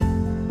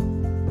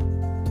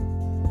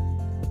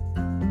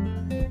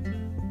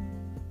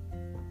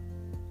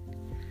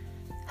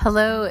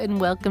Hello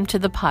and welcome to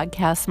the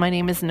podcast. My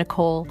name is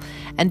Nicole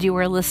and you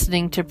are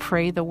listening to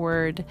Pray the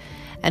Word.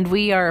 And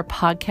we are a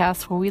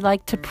podcast where we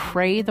like to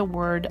pray the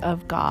Word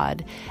of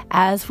God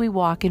as we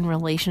walk in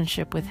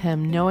relationship with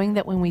Him, knowing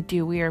that when we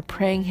do, we are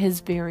praying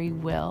His very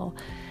will.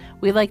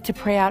 We like to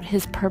pray out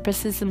His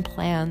purposes and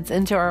plans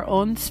into our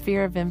own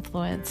sphere of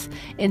influence,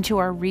 into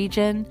our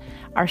region,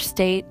 our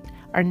state,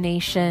 our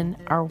nation,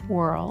 our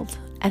world.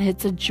 And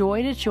it's a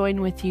joy to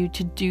join with you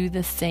to do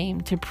the same,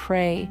 to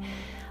pray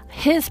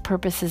His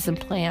purposes and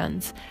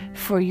plans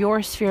for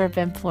your sphere of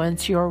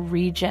influence, your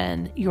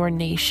region, your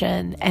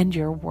nation, and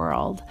your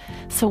world.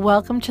 So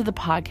welcome to the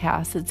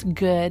podcast. It's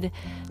good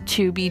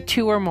to be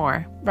two or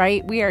more,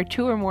 right? We are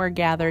two or more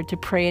gathered to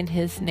pray in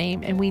His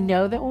name. And we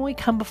know that when we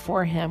come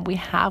before Him, we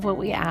have what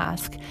we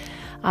ask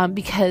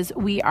because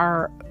we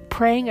are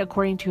praying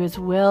according to His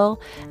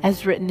will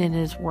as written in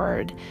His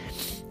Word.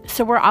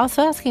 So we're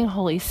also asking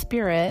Holy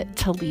Spirit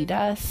to lead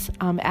us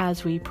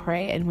as we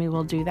pray, and we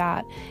will do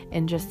that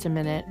in just a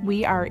minute.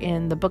 We are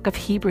in the book of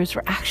Hebrews.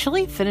 We're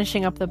actually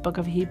finishing up the book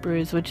of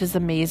Hebrews, which is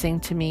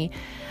amazing to me.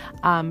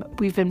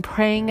 We've been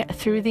praying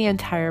through the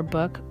entire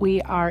book.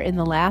 We are in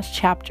the last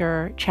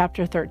chapter,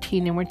 chapter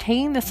 13, and we're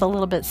taking this a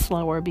little bit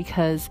slower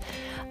because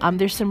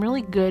there's some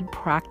really good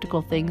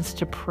practical things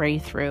to pray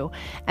through,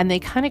 and they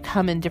kind of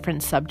come in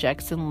different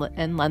subjects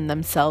and lend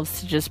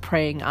themselves to just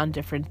praying on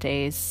different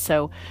days.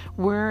 So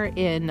we're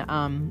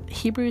in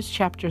Hebrews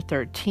chapter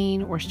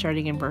 13. We're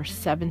starting in verse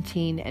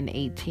 17 and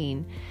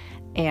 18,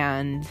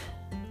 and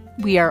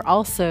we are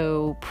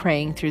also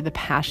praying through the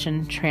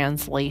Passion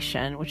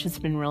Translation, which has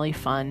been really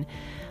fun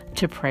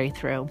to pray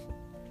through.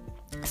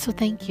 So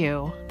thank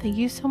you. Thank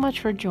you so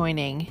much for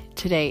joining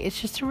today. It's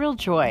just a real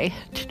joy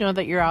to know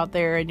that you're out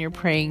there and you're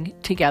praying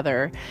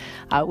together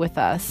with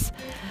us.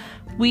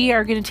 We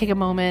are going to take a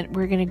moment.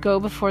 We're going to go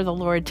before the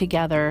Lord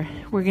together.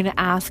 We're going to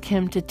ask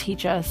Him to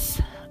teach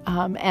us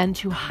and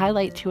to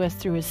highlight to us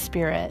through His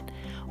Spirit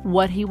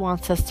what He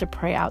wants us to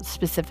pray out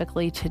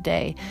specifically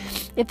today.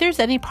 If there's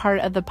any part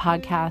of the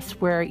podcast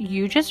where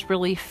you just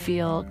really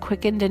feel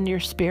quickened in your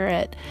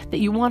spirit that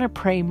you want to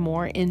pray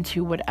more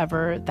into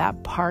whatever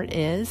that part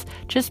is,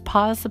 just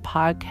pause the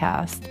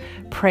podcast,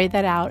 pray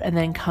that out, and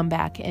then come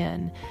back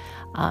in.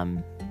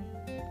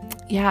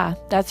 Yeah,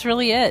 that's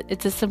really it.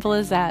 It's as simple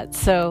as that.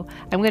 So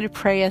I'm going to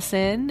pray us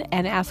in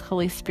and ask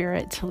Holy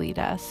Spirit to lead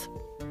us.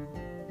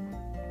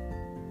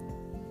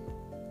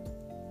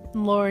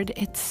 Lord,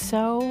 it's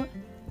so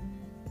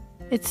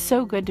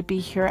good to be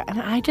here.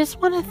 And I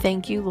just want to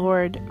thank you,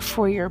 Lord,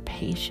 for your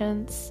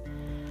patience.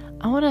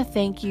 I want to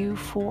thank you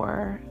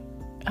for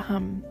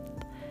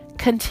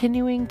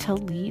continuing to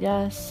lead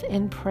us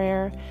in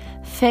prayer.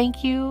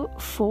 Thank you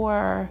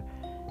for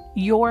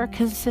your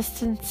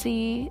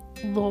consistency,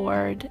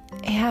 Lord,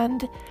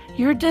 and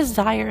your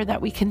desire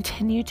that we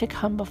continue to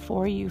come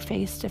before you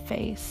face to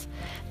face.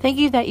 Thank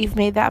you that you've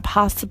made that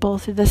possible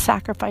through the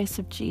sacrifice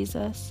of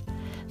Jesus.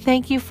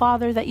 Thank you,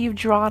 Father, that you've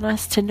drawn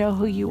us to know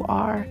who you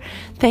are.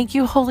 Thank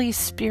you, Holy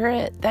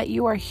Spirit, that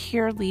you are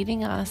here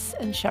leading us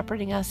and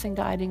shepherding us and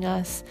guiding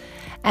us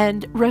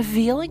and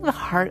revealing the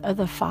heart of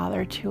the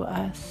Father to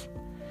us.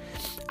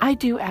 I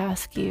do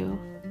ask you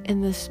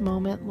in this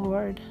moment,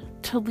 Lord,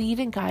 to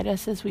lead and guide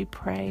us as we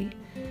pray.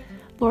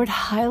 Lord,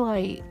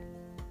 highlight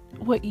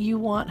what you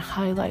want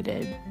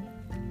highlighted.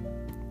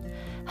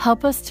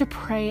 Help us to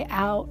pray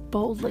out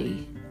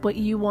boldly what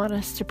you want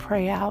us to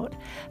pray out.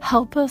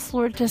 Help us,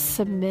 Lord, to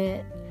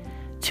submit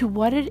to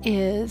what it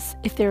is,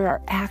 if there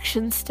are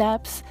action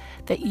steps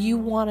that you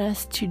want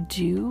us to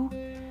do,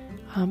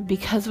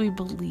 because we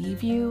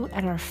believe you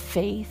and our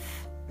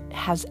faith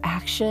has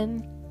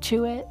action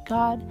to it,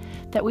 God,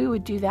 that we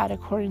would do that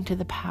according to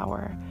the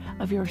power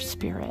of your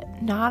Spirit,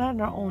 not on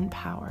our own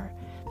power.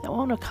 That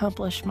won't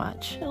accomplish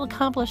much. It'll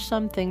accomplish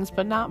some things,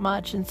 but not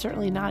much, and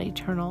certainly not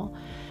eternal.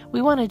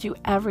 We want to do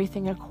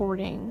everything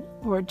according,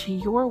 Lord, to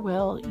your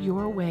will,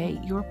 your way,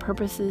 your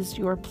purposes,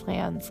 your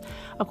plans,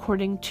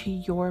 according to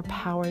your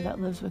power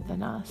that lives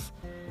within us.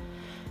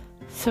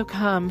 So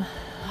come,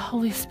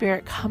 Holy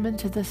Spirit, come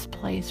into this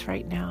place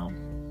right now.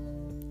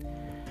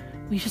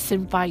 We just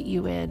invite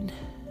you in.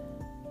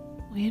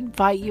 We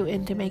invite you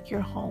in to make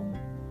your home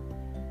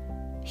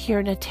here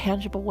in a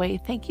tangible way.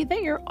 Thank you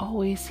that you're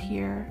always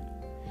here.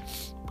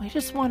 We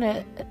just want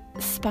to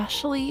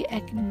especially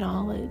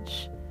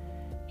acknowledge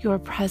your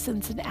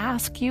presence and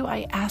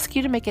I ask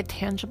you to make it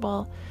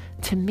tangible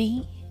to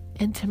me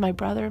and to my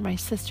brother and my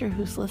sister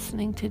who's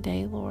listening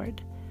today,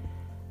 Lord,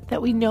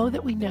 that we know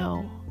that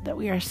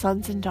we are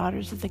sons and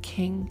daughters of the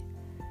King,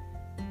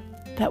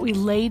 that we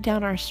lay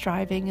down our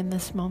striving in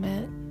this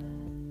moment,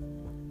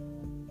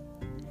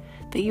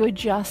 that you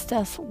adjust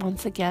us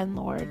once again,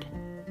 Lord,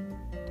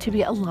 to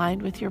be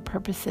aligned with your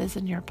purposes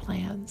and your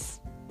plans.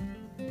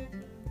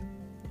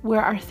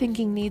 Where our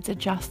thinking needs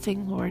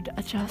adjusting, Lord,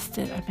 adjust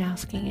it, I'm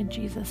asking in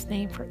Jesus'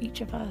 name for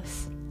each of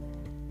us.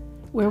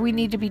 Where we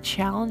need to be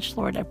challenged,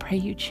 Lord, I pray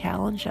you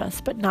challenge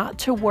us, but not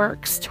to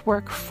work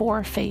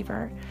for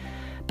favor,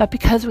 but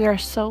because we are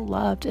so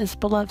loved as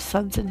beloved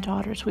sons and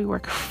daughters, we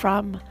work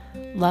from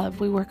love.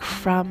 We work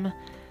from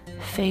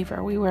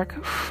favor. We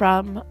work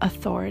from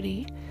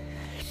authority.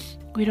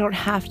 We don't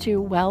have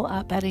to well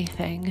up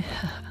anything.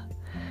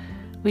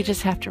 We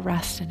just have to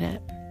rest in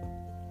it.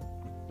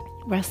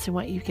 Rest in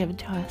what you've given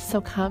to us.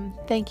 So come.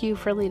 Thank you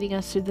for leading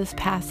us through this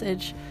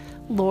passage.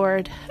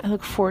 Lord, I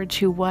look forward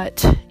to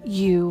what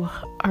you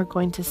are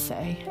going to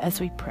say as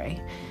we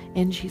pray.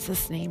 In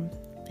Jesus' name,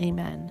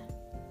 amen.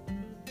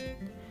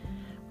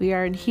 We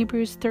are in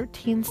Hebrews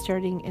 13,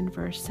 starting in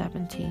verse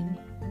 17.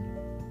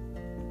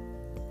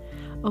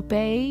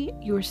 Obey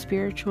your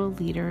spiritual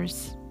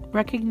leaders,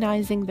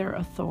 recognizing their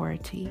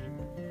authority,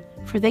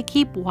 for they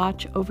keep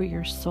watch over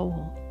your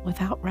soul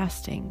without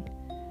resting,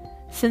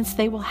 since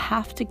they will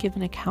have to give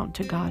an account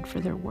to God for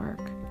their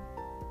work.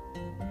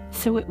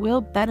 So it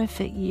will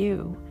benefit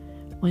you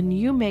when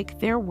you make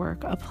their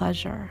work a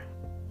pleasure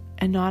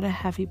and not a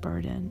heavy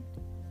burden.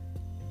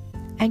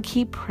 And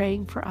keep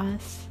praying for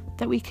us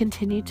that we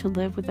continue to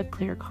live with a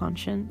clear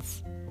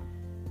conscience,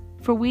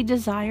 for we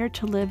desire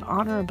to live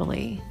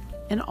honorably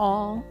in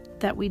all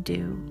that we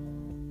do.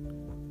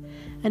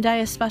 And I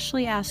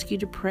especially ask you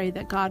to pray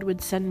that God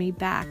would send me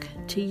back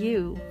to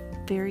you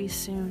very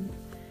soon.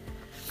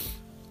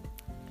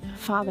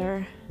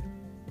 Father,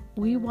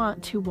 we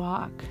want to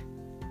walk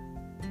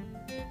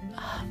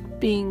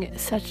being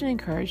such an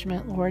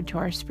encouragement, Lord, to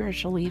our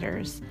spiritual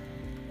leaders.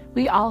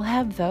 We all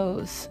have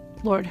those,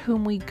 Lord,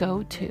 whom we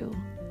go to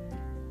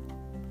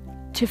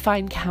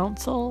find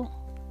counsel,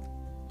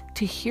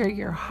 to hear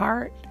your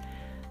heart,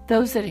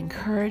 those that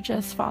encourage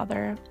us,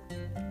 Father.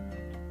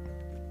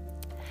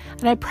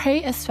 And I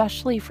pray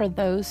especially for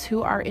those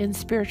who are in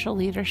spiritual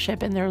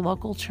leadership in their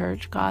local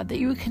church, God, that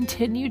you would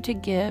continue to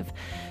give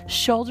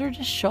shoulder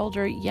to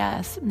shoulder,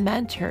 yes,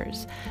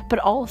 mentors, but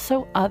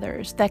also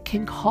others that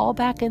can call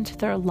back into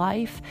their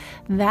life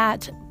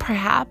that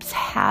perhaps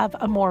have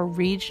a more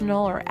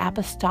regional or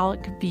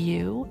apostolic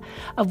view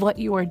of what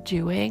you are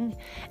doing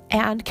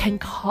and can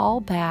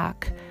call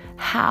back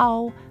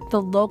how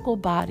the local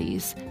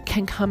bodies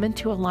can come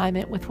into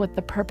alignment with what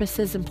the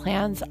purposes and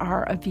plans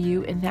are of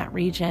you in that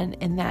region,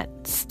 in that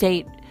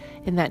state,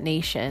 in that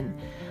nation.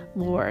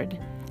 Lord,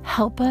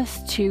 help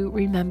us to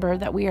remember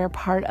that we are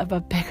part of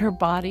a bigger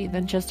body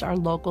than just our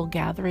local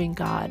gathering,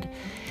 God.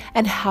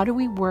 And how do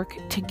we work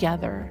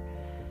together,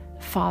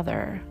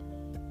 Father,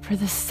 for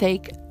the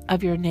sake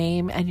of your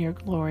name and your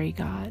glory,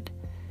 God?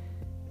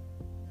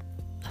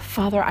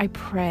 Father, I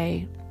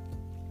pray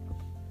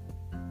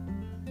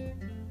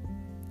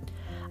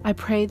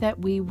that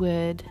we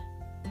would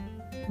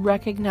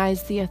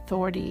recognize the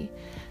authority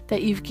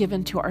that you've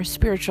given to our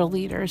spiritual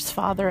leaders,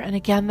 Father. And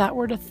again, that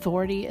word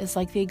authority is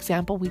like the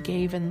example we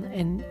gave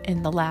in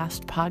the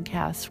last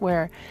podcast,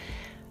 where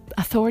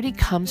authority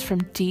comes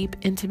from deep,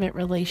 intimate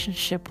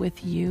relationship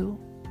with you.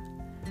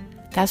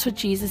 That's what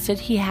Jesus did.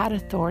 He had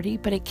authority,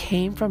 but it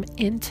came from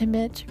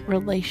intimate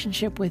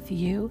relationship with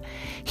you.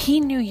 He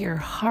knew your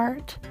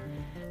heart.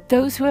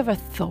 Those who have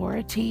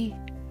authority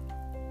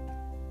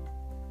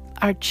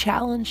are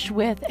challenged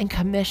with and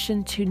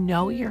commissioned to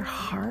know your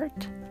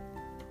heart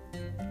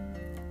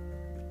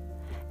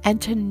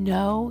and to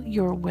know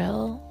your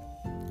will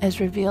as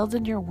revealed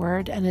in your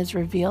word and as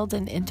revealed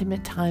in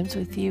intimate times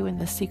with you in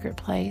the secret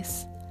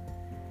place.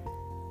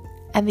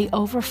 And the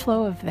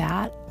overflow of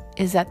that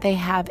is that they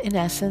have, in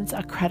essence,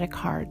 a credit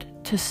card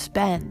to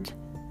spend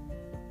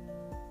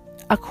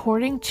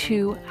according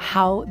to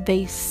how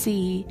they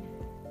see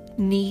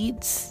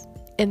needs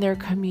in their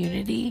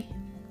community,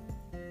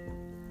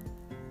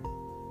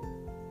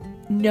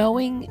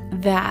 knowing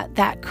that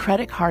that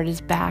credit card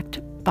is backed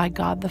by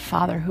God the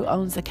Father, who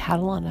owns the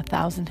cattle on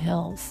 1,000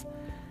 hills.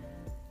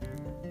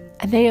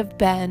 And they have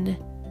been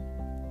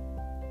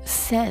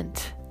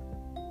sent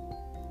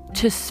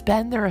to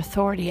spend their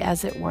authority,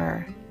 as it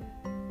were,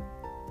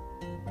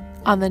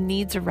 on the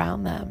needs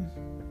around them.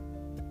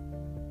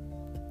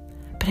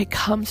 But it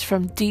comes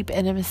from deep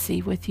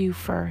intimacy with you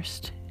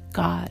first,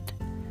 God.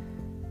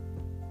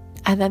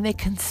 And then they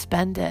can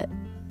spend it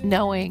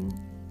knowing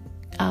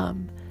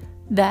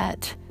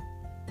that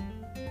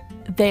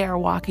they are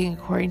walking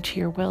according to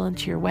your will and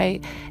to your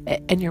way.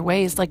 And your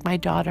way is like my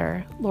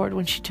daughter, Lord,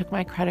 when she took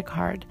my credit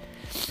card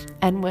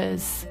and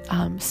was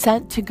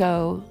sent to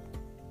go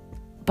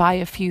buy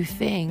a few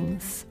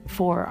things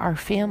for our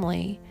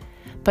family,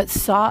 but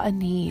saw a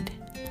need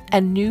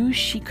and knew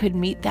she could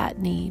meet that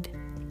need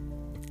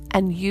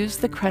and use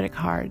the credit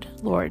card,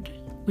 Lord,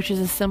 which is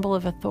a symbol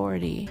of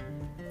authority,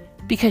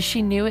 because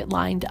she knew it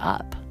lined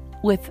up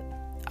with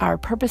our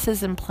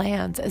purposes and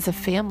plans as a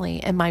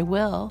family and my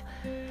will,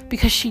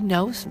 because she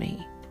knows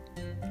me.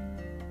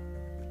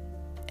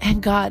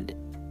 And God,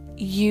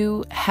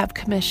 you have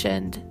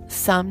commissioned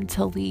some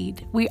to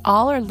lead. We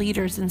all are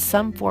leaders in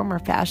some form or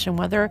fashion,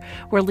 whether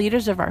we're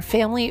leaders of our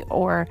family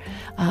or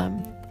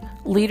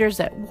leaders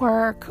at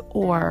work,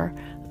 or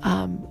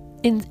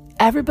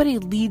everybody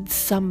leads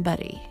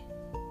somebody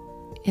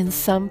in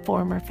some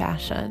form or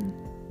fashion.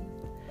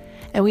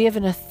 And we have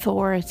an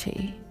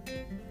authority.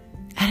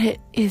 And it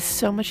is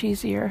so much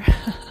easier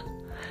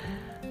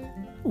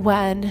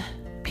when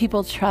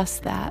people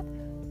trust that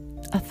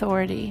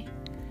authority.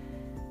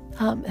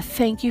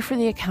 Thank you for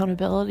the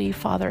accountability,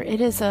 Father. It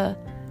is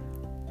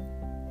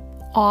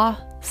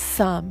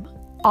awesome,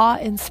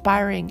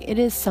 awe-inspiring. It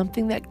is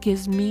something that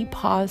gives me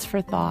pause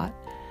for thought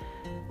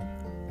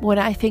when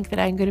I think that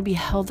I'm going to be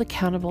held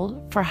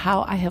accountable for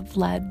how I have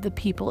led the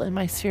people in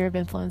my sphere of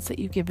influence that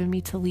you've given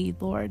me to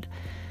lead, Lord.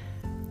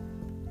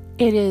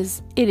 It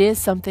is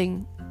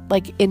something,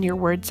 like in your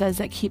word says,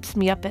 that keeps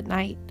me up at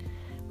night.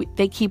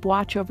 They keep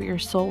watch over your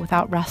soul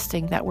without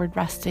resting. That word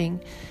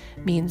resting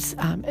means,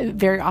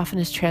 very often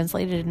is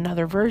translated in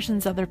other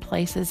versions, other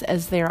places,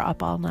 as they're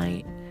up all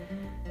night.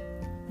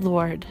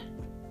 Lord,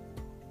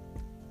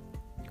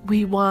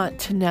 we want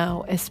to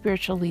know as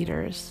spiritual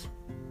leaders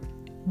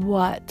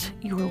what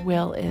your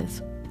will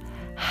is,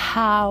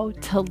 how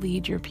to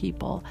lead your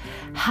people,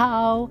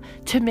 how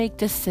to make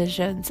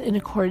decisions in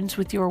accordance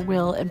with your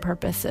will and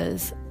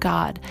purposes,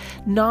 God,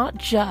 not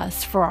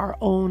just for our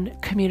own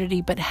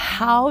community, but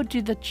how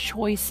do the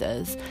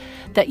choices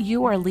that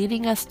you are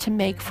leading us to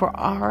make for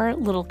our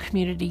little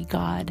community,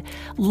 God,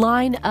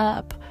 line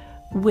up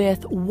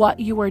with what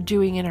you are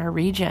doing in our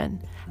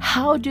region?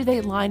 How do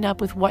they line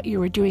up with what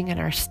you are doing in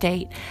our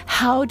state?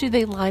 How do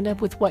they line up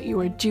with what you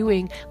are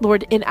doing,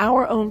 Lord, in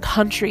our own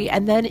country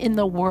and then in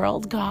the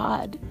world,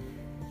 God?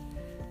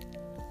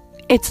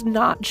 It's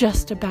not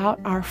just about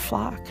our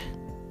flock.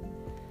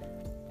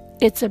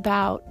 It's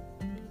about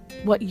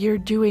what you're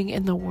doing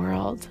in the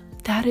world.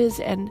 That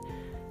is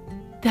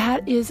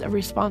a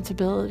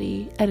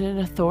responsibility and an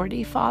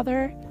authority,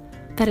 Father,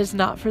 that is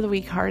not for the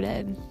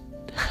weak-hearted.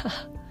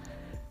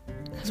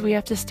 Because we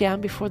have to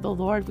stand before the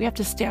Lord. We have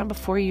to stand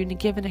before you and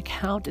give an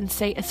account and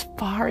say, as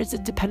far as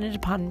it depended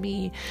upon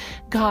me,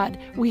 God,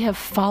 we have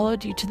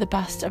followed you to the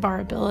best of our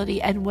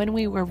ability. And when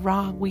we were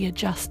wrong, we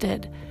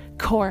adjusted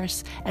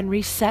course and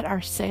reset our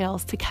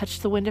sails to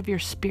catch the wind of your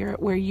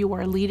spirit where you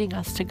are leading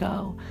us to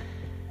go.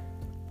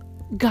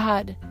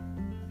 God,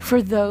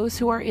 for those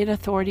who are in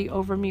authority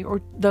over me or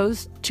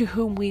those to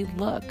whom we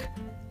look,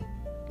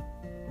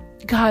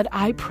 God,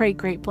 I pray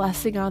great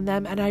blessing on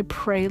them. And I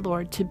pray,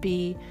 Lord, to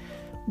be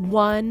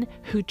one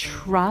who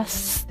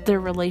trusts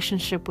their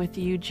relationship with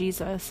you,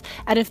 Jesus.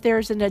 And if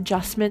there's an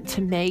adjustment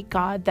to make,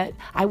 God, that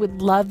I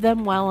would love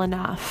them well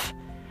enough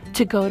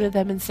to go to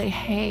them and say,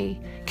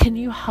 hey, can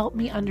you help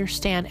me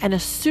understand, and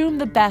assume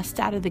the best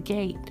out of the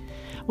gate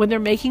when they're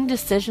making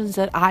decisions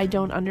that I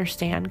don't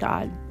understand,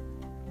 God.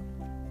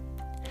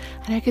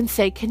 And I can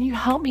say, can you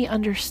help me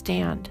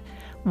understand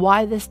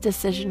why this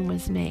decision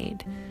was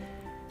made?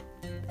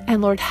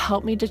 And Lord,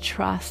 help me to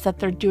trust that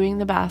they're doing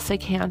the best they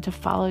can to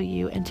follow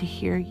you and to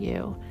hear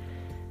you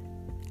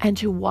and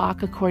to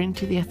walk according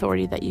to the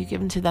authority that you've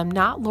given to them,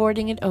 not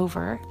lording it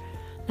over,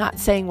 not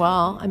saying,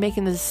 well, I'm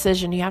making the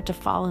decision, you have to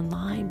fall in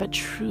line, but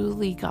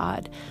truly,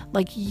 God,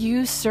 like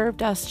you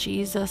served us,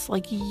 Jesus,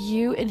 like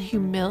you in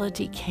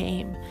humility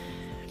came.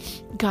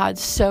 God,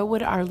 so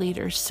would our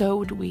leaders, so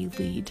would we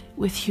lead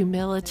with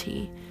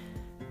humility.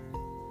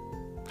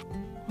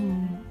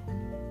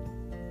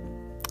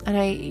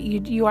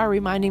 And you are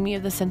reminding me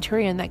of the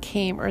centurion that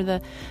came, or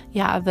the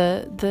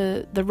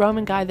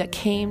Roman guy that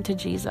came to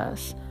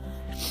Jesus.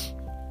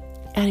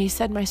 And he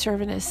said, my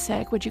servant is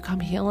sick. Would you come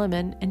heal him?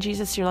 And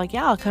Jesus, you're like,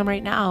 yeah, I'll come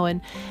right now.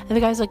 And the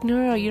guy's like,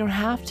 no, you don't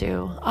have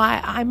to.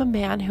 I'm a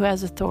man who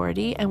has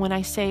authority. And when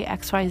I say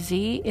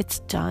XYZ, it's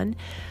done.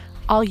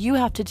 All you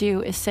have to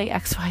do is say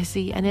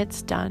XYZ and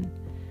it's done.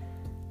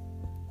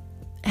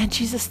 And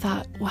Jesus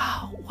thought,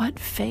 wow, what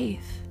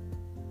faith.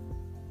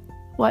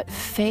 What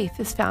faith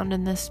is found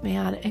in this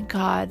man. And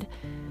God,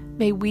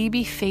 may we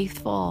be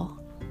faithful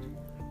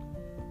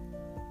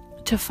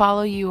to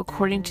follow you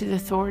according to the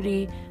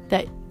authority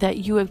that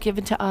you have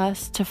given to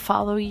us, to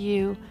follow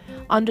you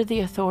under the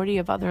authority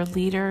of other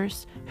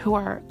leaders who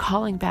are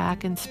calling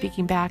back and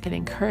speaking back and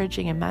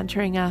encouraging and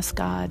mentoring us,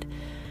 God.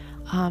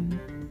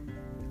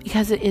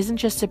 Because it isn't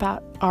just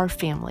about our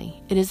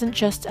family. It isn't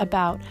just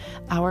about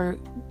our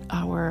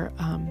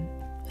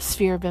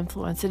sphere of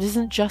influence. It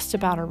isn't just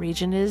about our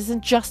region. It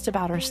isn't just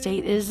about our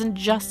state. It isn't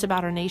just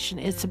about our nation.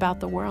 It's about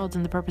the world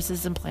and the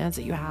purposes and plans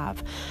that you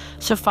have.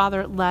 So,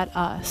 Father, let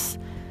us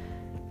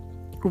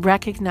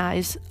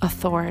recognize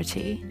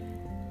authority.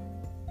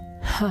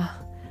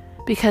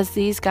 Because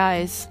these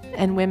guys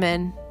and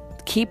women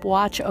keep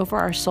watch over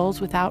our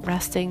souls without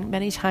resting.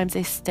 Many times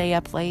they stay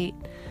up late.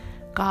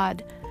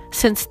 God,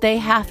 since they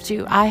have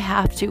to, I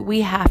have to,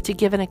 we have to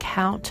give an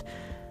account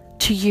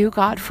to you,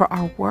 God, for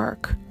our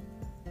work.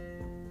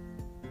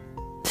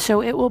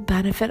 So it will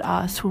benefit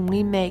us when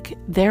we make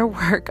their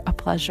work a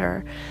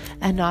pleasure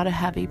and not a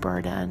heavy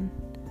burden.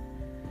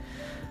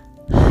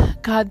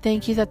 God,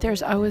 thank you that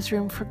there's always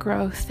room for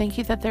growth. Thank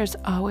you that there's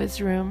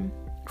always room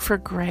for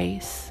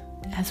grace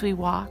as we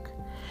walk.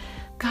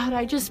 God,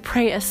 I just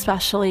pray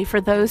especially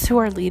for those who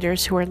are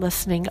leaders who are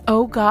listening.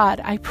 Oh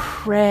God, I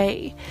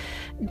pray,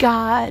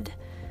 God,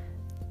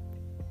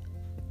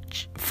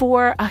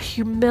 for a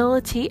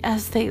humility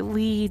as they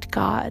lead,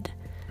 God.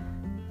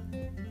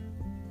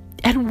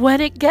 And when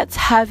it gets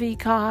heavy,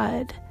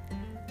 God,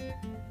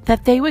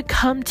 that they would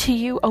come to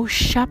you, O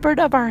Shepherd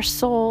of our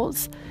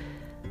souls,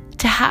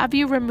 to have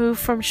you remove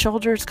from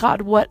shoulders,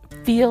 God, what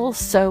feels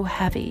so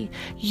heavy.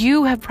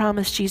 You have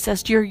promised,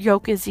 Jesus, your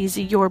yoke is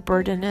easy, your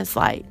burden is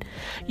light.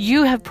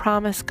 You have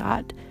promised,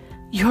 God,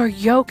 your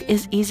yoke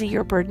is easy,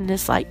 your burden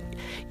is light.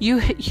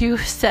 You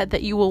said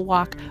that you will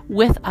walk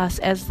with us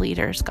as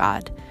leaders,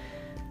 God.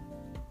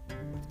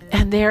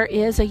 And there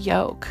is a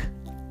yoke,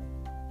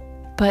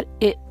 but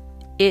it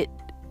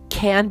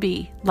can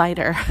be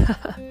lighter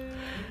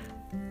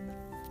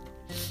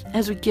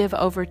as we give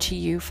over to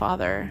you,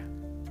 Father,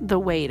 the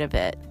weight of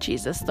it,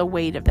 Jesus, the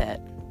weight of it.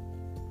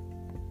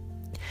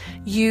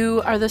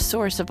 You are the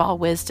source of all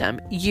wisdom.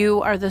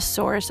 You are the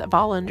source of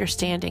all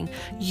understanding.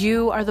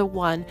 You are the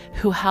one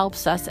who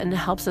helps us and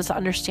helps us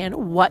understand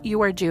what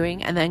you are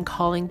doing and then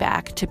calling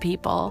back to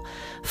people,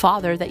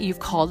 Father, that you've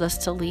called us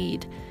to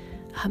lead.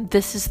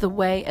 This is the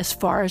way, as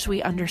far as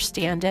we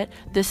understand it,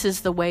 this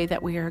is the way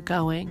that we are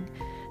going,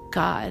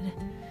 God.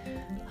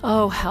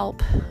 Oh,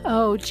 help.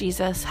 Oh,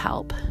 Jesus,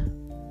 help.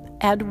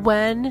 And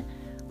when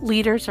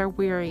leaders are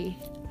weary,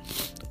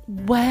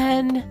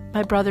 when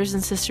my brothers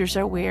and sisters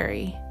are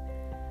weary,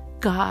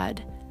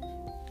 God,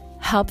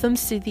 help them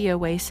see the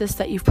oasis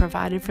that you've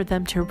provided for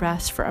them to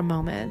rest for a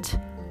moment,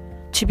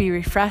 to be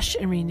refreshed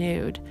and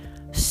renewed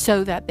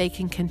so that they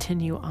can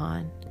continue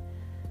on.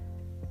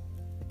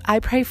 I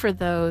pray for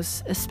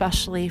those,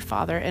 especially,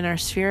 Father, in our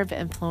sphere of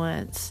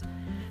influence,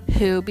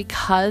 who,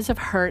 because of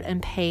hurt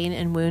and pain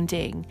and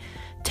wounding,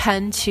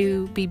 tend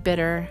to be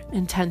bitter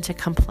and tend to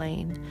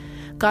complain.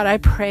 God, I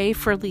pray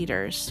for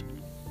leaders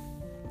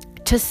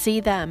to see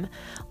them,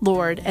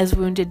 Lord, as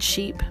wounded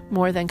sheep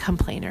more than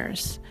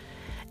complainers,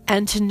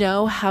 and to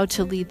know how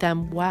to lead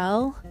them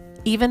well,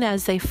 even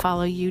as they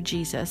follow you,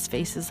 Jesus,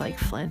 faces like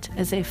flint,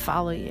 as they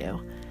follow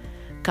you.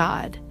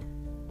 God,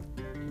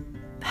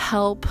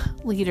 help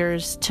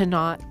leaders to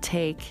not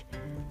take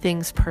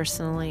things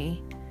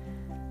personally,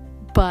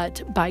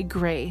 but by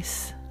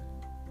grace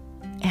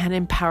and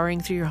empowering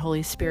through your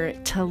Holy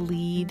Spirit to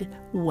lead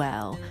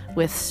well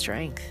with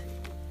strength.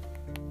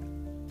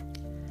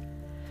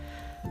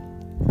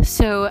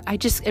 So I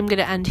just am going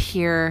to end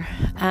here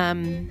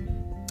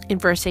in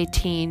verse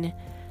 18.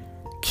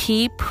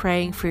 Keep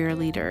praying for your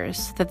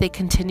leaders, that they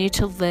continue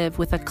to live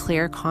with a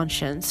clear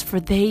conscience, for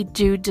they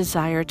do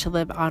desire to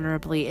live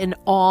honorably in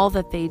all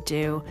that they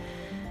do.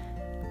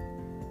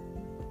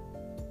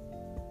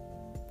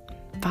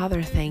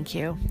 Father, thank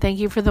you. Thank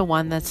you for the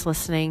one that's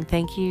listening.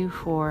 Thank you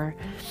for,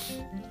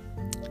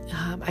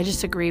 I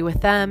just agree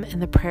with them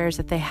and the prayers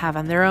that they have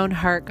on their own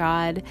heart,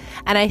 God.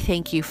 And I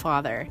thank you,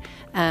 Father,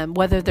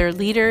 whether they're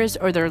leaders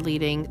or they're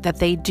leading, that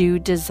they do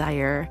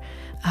desire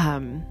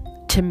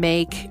to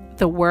make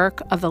the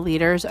work of the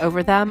leaders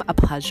over them a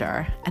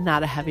pleasure and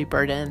not a heavy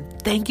burden.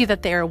 Thank you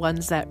that they are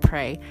ones that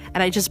pray.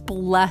 And I just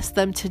bless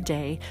them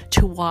today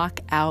to walk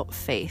out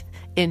faith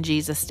in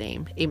Jesus'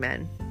 name.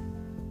 Amen.